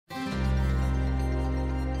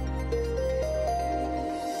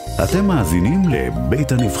אתם מאזינים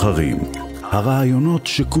לבית הנבחרים, הרעיונות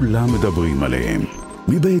שכולם מדברים עליהם,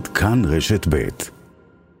 מבית כאן רשת בית.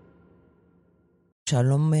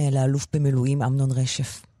 שלום לאלוף במילואים אמנון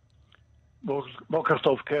רשף. בוקר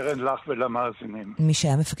טוב קרן, לך ולמאזינים. מי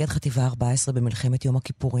שהיה מפקד חטיבה 14 במלחמת יום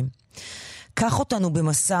הכיפורים. קח אותנו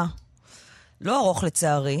במסע, לא ארוך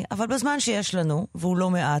לצערי, אבל בזמן שיש לנו, והוא לא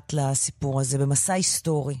מעט לסיפור הזה, במסע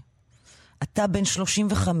היסטורי. אתה בן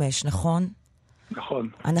 35, נכון? נכון.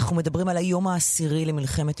 אנחנו מדברים על היום העשירי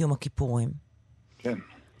למלחמת יום הכיפורים. כן.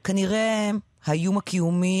 כנראה האיום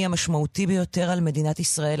הקיומי המשמעותי ביותר על מדינת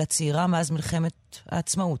ישראל הצעירה מאז מלחמת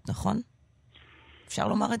העצמאות, נכון? אפשר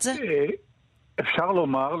לומר את זה? אפשר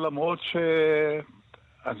לומר, למרות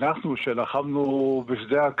שאנחנו שלחמנו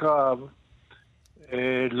בשדה הקרב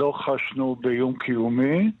לא חשנו באיום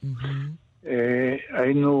קיומי.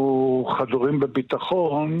 היינו חדורים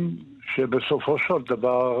בביטחון שבסופו של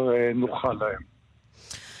דבר נוכל להם.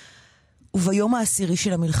 וביום העשירי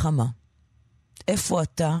של המלחמה, איפה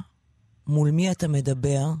אתה, מול מי אתה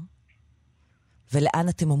מדבר, ולאן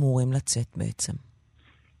אתם אמורים לצאת בעצם?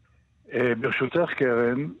 ברשותך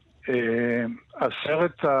קרן, 10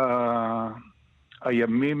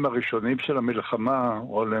 הימים הראשונים של המלחמה,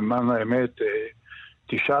 או למען האמת,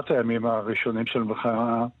 9 הימים הראשונים של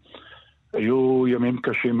המלחמה, היו ימים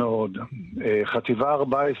קשים מאוד. חטיבה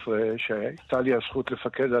 14, שהייתה לי הזכות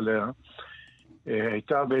לפקד עליה,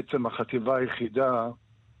 הייתה בעצם החטיבה היחידה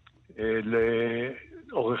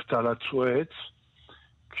לאורך תעלת סואץ,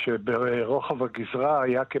 כשברוחב הגזרה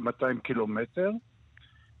היה כ-200 קילומטר,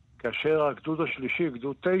 כאשר הגדוד השלישי,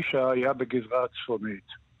 גדוד 9, היה בגזרה הצפונית.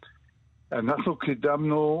 אנחנו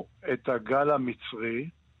קידמנו את הגל המצרי,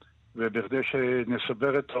 ובכדי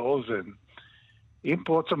שנסבר את האוזן, עם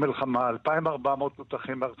פרוץ המלחמה, 2,400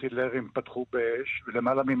 תותחים ארטילריים פתחו באש,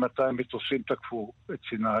 ולמעלה מ-200 מטוסים תקפו את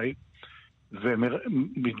סיני,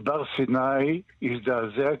 ומדבר סיני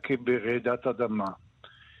הזדעזע כברעידת אדמה.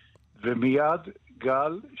 ומיד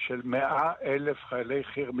גל של 100,000 חיילי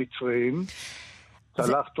חי"ר מצריים,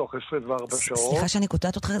 צלח תוך 24 שעות. סליחה שאני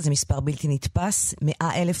קוטעת אותך, זה מספר בלתי נתפס,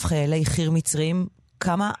 100,000 חיילי חי"ר מצריים,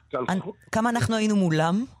 כמה אנחנו היינו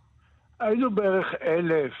מולם? היינו בערך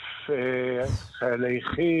 1,000 חיילי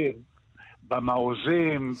חי"ר,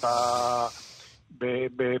 במעוזים,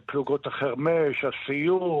 בפלוגות החרמש,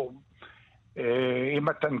 הסיור, עם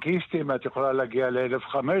הטנקיסטים את יכולה להגיע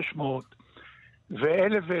ל-1,500,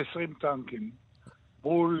 ו-1,020 טנקים,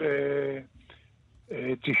 מול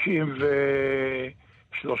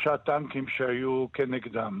 93 טנקים שהיו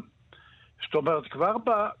כנגדם. זאת אומרת,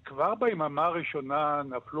 כבר ביממה הראשונה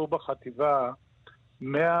נפלו בחטיבה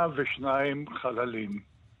 102 חללים.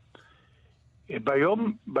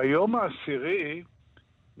 ביום העשירי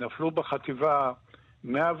נפלו בחטיבה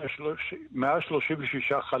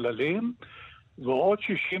 136 חללים, ועוד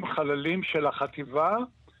 60 חללים של החטיבה,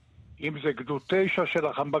 אם זה גדוד 9 של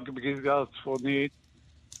החמ"ק בגזרה הצפונית,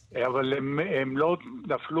 אבל הם לא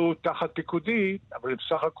נפלו תחת פיקודי, אבל הם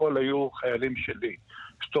סך הכל היו חיילים שלי.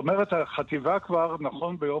 זאת אומרת, החטיבה כבר,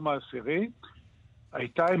 נכון ביום העשירי,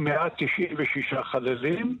 הייתה עם 196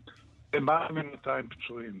 חללים, למעלה מ-200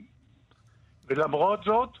 פצועים. ולמרות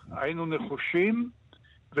זאת, היינו נחושים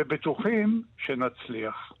ובטוחים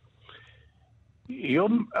שנצליח.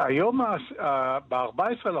 היום,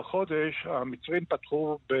 ב-14 לחודש, המצרים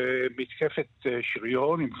פתחו במתקפת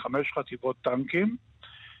שריון עם 5 חטיבות טנקים.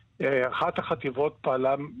 אחת החטיבות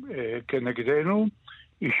פעלה כנגדנו,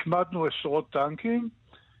 השמדנו עשרות טנקים,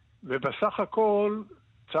 ובסך הכל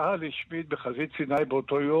צה"ל השמיד בחזית סיני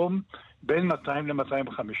באותו יום בין 200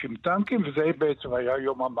 ל-250 טנקים, וזה בעצם היה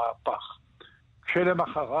יום המהפך.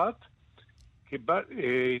 כשלמחרת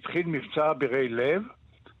התחיל מבצע בירי לב,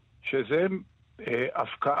 שזה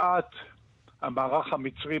הפקעת המערך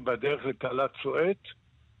המצרי בדרך לתעלת סואץ,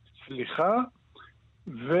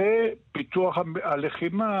 ופיתוח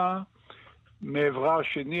הלחימה מעברה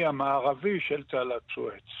השני המערבי של תעלת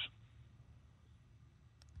סואץ.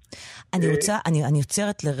 אני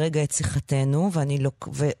עוצרת לרגע את שיחתנו,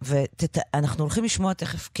 ואנחנו הולכים לשמוע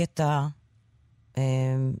תכף קטע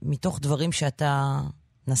מתוך דברים שאתה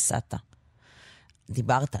נסעת.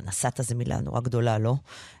 נסעת זה מילה נורא גדולה, לא?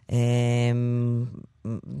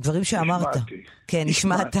 דברים שאמרת. כן,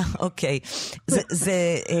 נשמעת, אוקיי.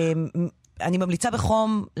 אני ממליצה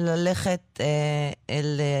בחום ללכת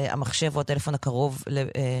אל המחשב או הטלפון הקרוב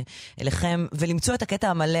אליכם, ולמצוא את הקטע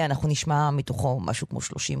המלא. אנחנו נשמע מתוכו משהו כמו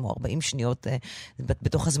 30 או 40 שניות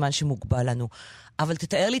בתוך הזמן שמוגבל לנו. אבל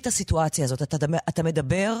תתאר לי את הסיטואציה הזאת. אתה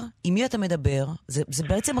מדבר, עם מי אתה מדבר? זה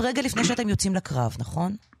בעצם רגע לפני שאתם יוצאים לקרב,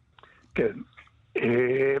 נכון? כן.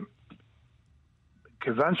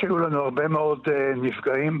 כיוון שהיו לנו הרבה מאוד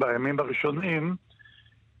נפגעים בימים הראשונים,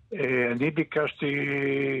 אני ביקשתי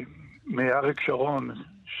מאריק שרון,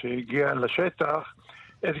 שהגיע לשטח,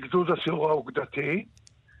 את גדוד הסיור האוגדתי,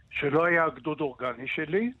 שלא היה הגדוד אורגני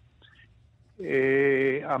שלי.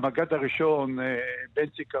 המג"ד הראשון,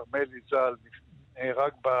 בנצי כרמלי ז"ל,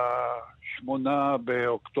 נהרג ב8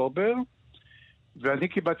 באוקטובר, ואני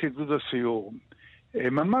קיבלתי את גדוד הסיור.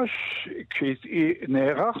 ממש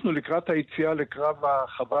כשנערכנו לקראת היציאה לקרב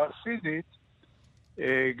החווה הסידית,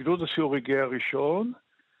 גדוד הסיור הגיע ראשון,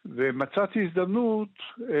 ומצאתי הזדמנות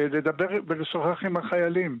לדבר ולשוחח עם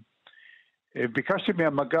החיילים. ביקשתי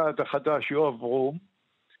מהמג"ד החדש, יואב ברום,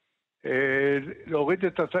 להוריד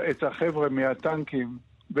את החבר'ה מהטנקים,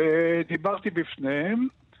 ודיברתי בפניהם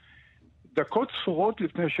דקות ספורות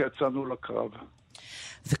לפני שיצאנו לקרב.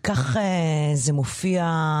 וכך זה מופיע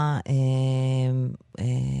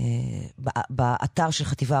באתר של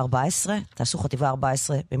חטיבה 14, תעשו חטיבה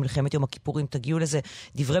 14 במלחמת יום הכיפורים, תגיעו לזה,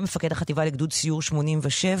 דברי מפקד החטיבה לגדוד סיור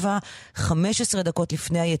 87, 15 דקות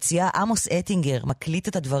לפני היציאה, עמוס אטינגר מקליט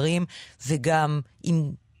את הדברים, וגם עם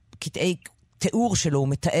קטעי תיאור שלו, הוא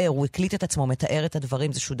מתאר, הוא הקליט את עצמו, מתאר את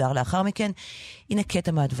הדברים, זה שודר לאחר מכן. הנה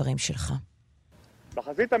קטע מהדברים שלך.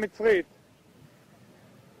 בחזית המצרית,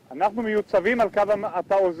 אנחנו מיוצבים על קו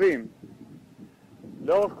התעוזים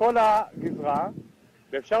לאורך כל הגזרה,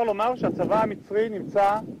 ואפשר לומר שהצבא המצרי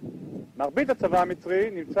נמצא, מרבית הצבא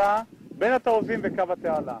המצרי נמצא בין התעוזים וקו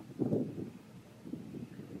התעלה.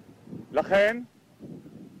 לכן,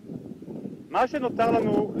 מה שנותר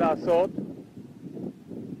לנו לעשות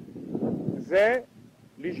זה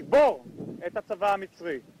לשבור את הצבא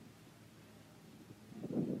המצרי.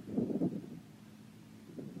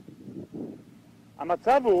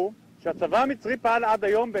 המצב הוא שהצבא המצרי פעל עד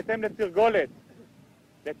היום בהתאם לתרגולת,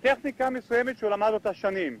 לטכניקה מסוימת שהוא למד אותה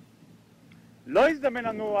שנים. לא הזדמן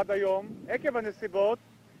לנו עד היום, עקב הנסיבות,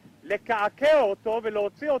 לקעקע אותו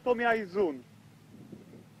ולהוציא אותו מהאיזון.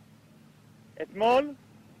 אתמול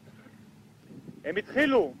הם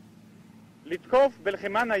התחילו לתקוף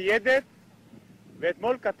בלחימה ניידת,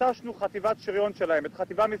 ואתמול קטשנו חטיבת שריון שלהם, את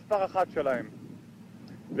חטיבה מספר 1 שלהם,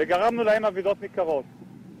 וגרמנו להם אבידות ניכרות.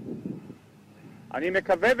 אני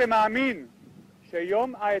מקווה ומאמין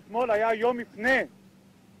שיום האתמול היה יום מפנה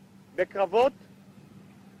בקרבות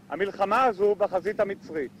המלחמה הזו בחזית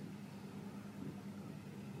המצרית.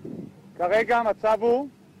 כרגע המצב הוא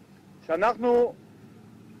שאנחנו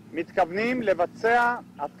מתכוונים לבצע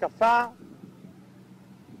התקפה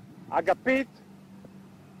אגפית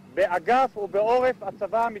באגף ובעורף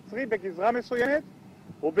הצבא המצרי בגזרה מסוימת,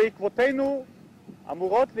 ובעקבותינו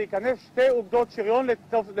אמורות להיכנס 2 אוגדות שריון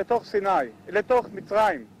לתוך סיני, לתוך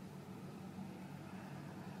מצרים.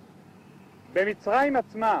 במצרים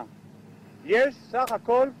עצמה יש סך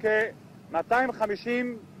הכל כ-250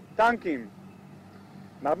 טנקים.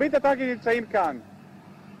 מרבית הטנקים נמצאים כאן.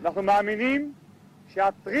 אנחנו מאמינים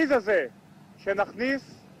שהטריז הזה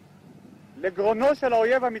שנכניס לגרונו של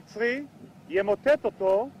האויב המצרי ימוטט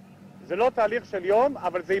אותו. זה לא תהליך של יום,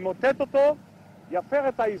 אבל זה ימוטט אותו, יפר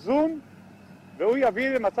את האיזון, והוא יביא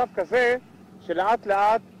למצב כזה שלאט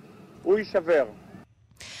לאט הוא יישבר.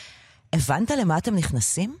 הבנת למה אתם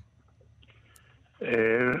נכנסים?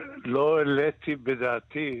 לא העליתי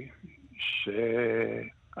בדעתי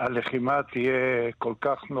שהלחימה תהיה כל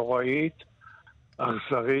כך נוראית,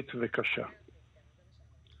 אכזרית וקשה.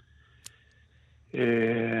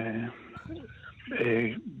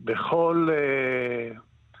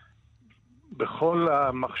 בכל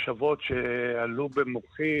המחשבות שעלו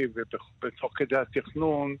במוחי ובתוך כדי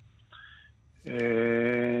התכנון,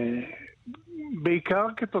 בעיקר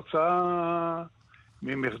כתוצאה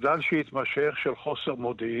ממחדל שהתמשך של חוסר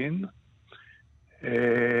מודיעין,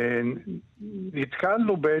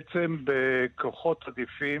 נתקלנו בעצם בכוחות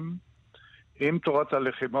עדיפים. אם תורת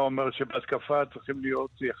הלחימה אומרת שבהתקפה צריכים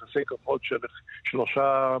להיות יחסי כוחות של 3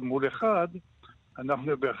 מול 1,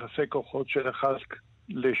 אנחנו ביחסי כוחות של 1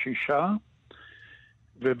 ל6,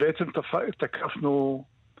 ובעצם תקפנו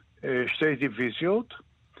 2 דיוויזיות,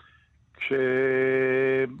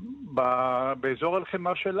 כשבאזור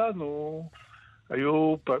הלחימה שלנו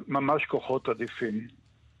היו ממש כוחות עדיפים.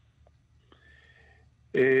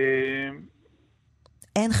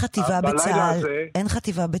 אין חטיבה בצה"ל, אין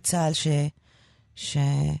חטיבה בצה"ל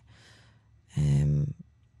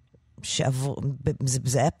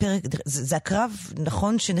זה היה פרק, זה הקרב,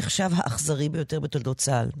 נכון, שנחשב האכזרי ביותר בתולדות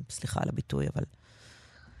צה"ל. סליחה על הביטוי, אבל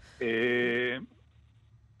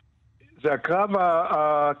זה הקרב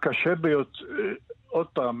הקשה ביותר, עוד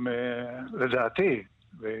פעם, לדעתי,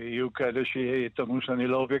 ויהיו כאלה שיתנו שאני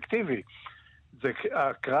לא אובייקטיבי. זה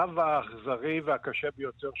הקרב האכזרי והקשה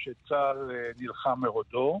ביותר שצה"ל נלחם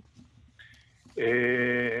מעודו.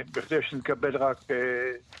 בכדי שנקבל רק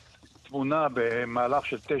תמונה במהלך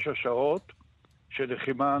של 9 שעות של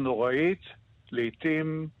לחימה נוראית,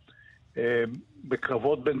 לעתים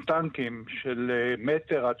בקרבות בין טנקים של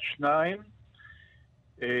 1 עד 2 מטר.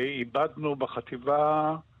 איבדנו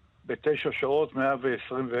בחטיבה ב9 שעות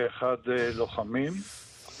 121 לוחמים,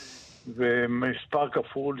 ומספר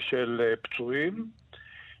כפול של פצועים.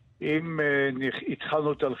 אם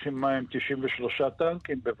התחלנו את הלחימה עם 93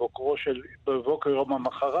 טנקים, בבוקר יום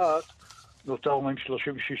המחרת נותרנו עם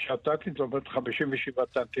 36 טנקים, זאת אומרת 57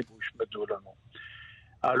 טנקים הושמדו לנו.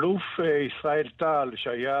 האלוף ישראל טל,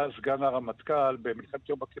 שהיה סגן הרמטכ"ל במלחמת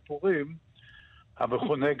יום הכיפורים,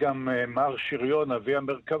 המכונה גם מר שריון, אבי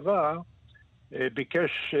המרכבה,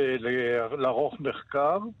 ביקש לערוך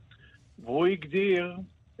מחקר, והוא הגדיר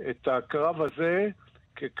את הקרב הזה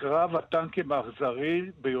כקרב הטנקים האכזרי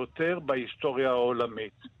ביותר בהיסטוריה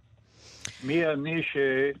העולמית. מי אני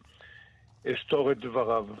שאסתור את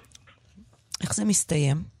דבריו? איך זה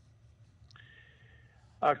מסתיים?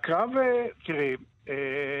 הקרב, תראי,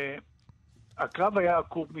 הקרב היה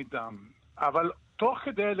עקוב מדם, אבל תוך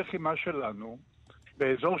כדי הלחימה שלנו,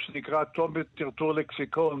 באזור שנקרא תום טרטור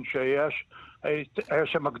לקסיקון, שהיה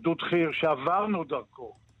שם גדוד חי"ר שעברנו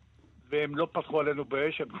דרכו, והם לא פתחו עלינו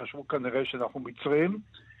באש, הם חשבו כנראה שאנחנו מצרים.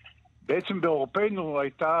 בעצם באורפנו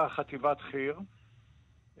הייתה חטיבת חי"ר,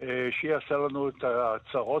 שהיא עשה לנו את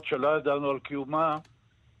הצרות שלא ידענו על קיומה,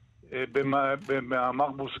 במאמר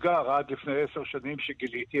מוסגר עד לפני 10 שנים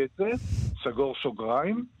שגיליתי את זה, סגור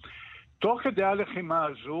סוגריים. תוך כדי הלחימה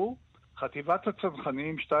הזו, חטיבת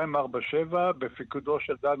הצנחנים 247 בפיקודו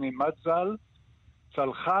של דני מצל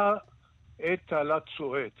צלחה את תעלת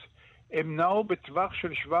סואץ. הם נעו בטווח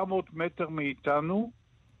של 700 מטר מאיתנו,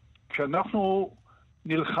 כשאנחנו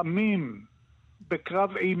נלחמים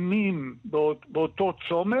בקרב אימים באותו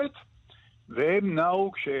צומת, והם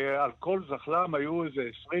נעו כשעל כל זחלם היו איזה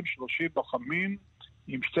 20-30 לוחמים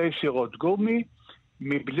עם 2 סירות גומי,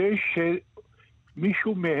 מבלי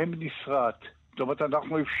שמישהו מהם נשרט. זאת אומרת,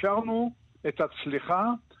 אנחנו אפשרנו את הצליחה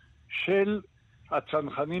של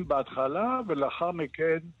הצנחנים בהתחלה, ולאחר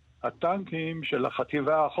מכן הטנקים של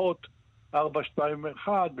החטיבה האחות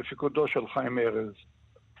 421 בפיקודו של חיים ארז.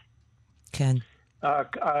 כן.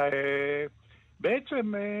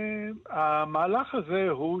 בעצם המהלך הזה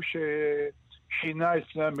הוא ששינה את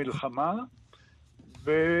פני המלחמה,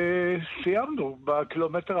 וסיימנו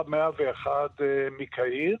בקילומטר 101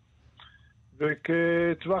 מקהיר,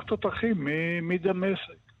 וכטווח תותחים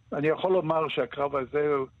מדמשק. אני יכול לומר שהקרב הזה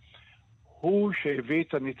הוא שהביא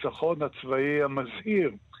את הניצחון הצבאי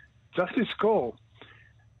המזהיר. צריך לזכור,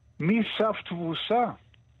 מסף תבוסה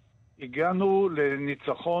הגענו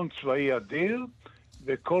לניצחון צבאי אדיר,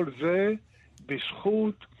 וכל זה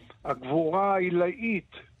בזכות הגבורה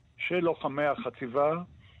העילאית של לוחמי החטיבה,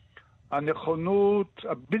 הנכונות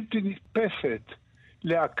הבלתי נתפסת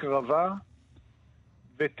להקרבה,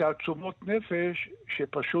 ותעצומות נפש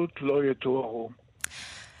שפשוט לא יתוארו.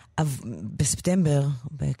 בספטמבר,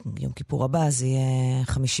 ביום כיפור הבא, זה יהיה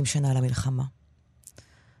 50 שנה למלחמה.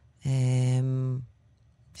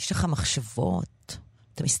 יש לך מחשבות?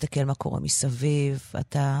 אתה מסתכל מה קורה מסביב?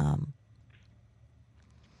 אתה...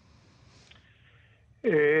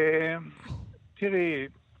 תראי,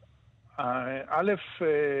 א',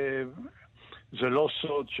 זה לא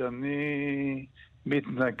סוד שאני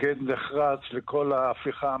מתנגד נחרץ לכל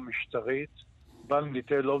ההפיכה המשטרית. בל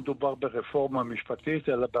נטעה, לא מדובר ברפורמה משפטית,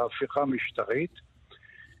 אלא בהפיכה משטרית.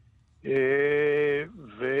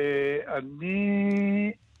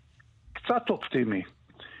 ואני קצת אופטימי.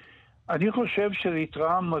 אני חושב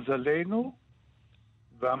שלהתרעם מזלנו,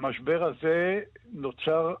 והמשבר הזה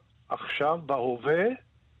נוצר עכשיו בהווה,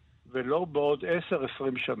 ולא בעוד 10-20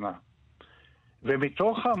 שנה.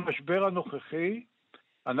 ומתוך המשבר הנוכחי,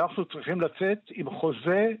 אנחנו צריכים לצאת עם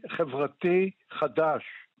חוזה חברתי חדש.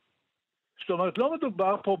 זאת אומרת, לא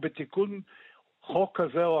מדובר פה בתיקון חוק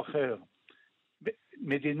כזה או אחר.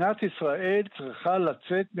 מדינת ישראל צריכה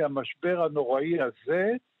לצאת מהמשבר הנוראי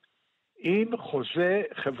הזה עם חוזה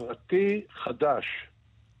חברתי חדש.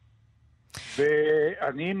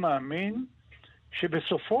 ואני מאמין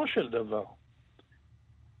שבסופו של דבר,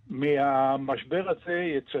 מהמשבר הזה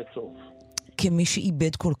יצא טוב. כמי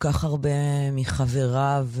שאיבד כל כך הרבה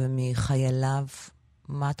מחבריו ומחייליו,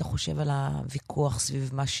 מה אתה חושב על הוויכוח סביב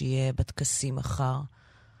מה שיהיה בטקסים מחר?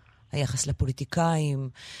 היחס לפוליטיקאים?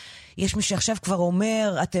 יש מי שעכשיו כבר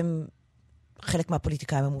אומר, חלק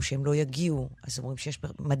מהפוליטיקאים אמרו שהם לא יגיעו, אז אומרים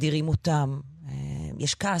מדירים אותם.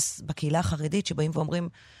 יש כעס בקהילה החרדית שבאים ואומרים,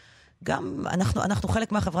 גם אנחנו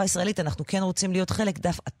חלק מהחברה הישראלית, אנחנו כן רוצים להיות חלק,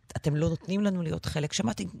 אתם לא נותנים לנו להיות חלק.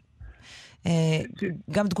 שמעתי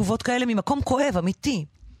גם תגובות כאלה ממקום כואב, אמיתי,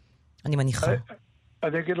 אני מניחה.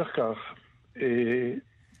 אני אגיד לך כך,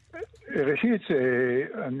 ראשית,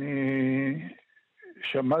 אני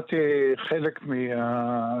שמעתי חלק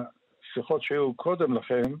מהשיחות שהיו קודם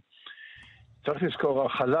לכם. צריך לזכור,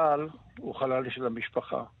 החלל הוא חלל של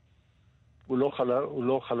המשפחה. הוא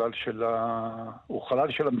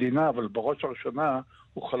חלל של המדינה, אבל בראש הראשונה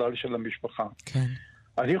הוא חלל של המשפחה. כן.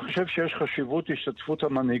 אני חושב שיש חשיבות השתתפות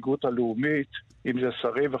המנהיגות הלאומית, אם זה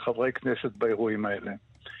שרים וחברי כנסת באירועים האלה.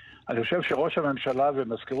 אני חושב שראש הממשלה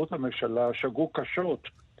ומזכירות הממשלה שגו קשות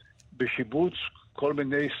בשיבוץ כל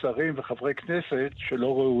מיני שרים וחברי כנסת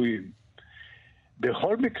שלא ראויים.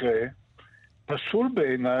 בכל מקרה, פסול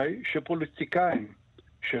בעיניי שפוליטיקאים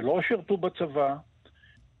שלא שירתו בצבא,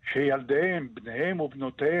 שילדיהם, בניהם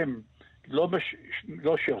ובנותיהם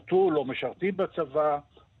לא שירתו, לא משרתים בצבא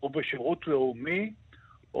או בשירות לאומי,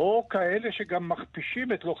 או כאלה שגם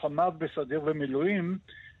מכפישים את לוחמיו בסדיר ומילואים,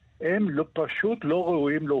 הם פשוט לא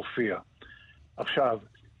ראויים להופיע. עכשיו,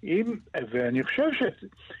 ואני חושב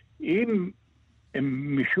שאם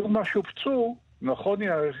הם משום מה שופצו, נכון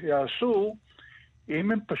יעשו,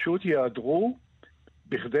 אם הם פשוט יעדרו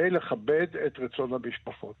בכדי לכבד את רצון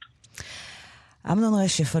המשפחות. אמנון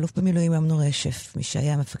רשף, אלוף במילואים אמנון רשף, מי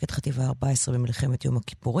שהיה מפקד חטיבה 14 במלחמת יום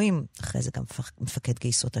הכיפורים, אחרי זה גם מפקד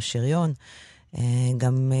גייסות השריון,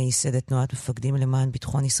 גם ייסד את תנועת מפקדים למען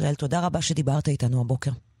ביטחון ישראל. תודה רבה שדיברת איתנו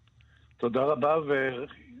הבוקר. תודה רבה,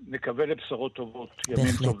 ונקווה לבשורות טובות. ימים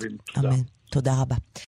טובים. אמן. תודה רבה.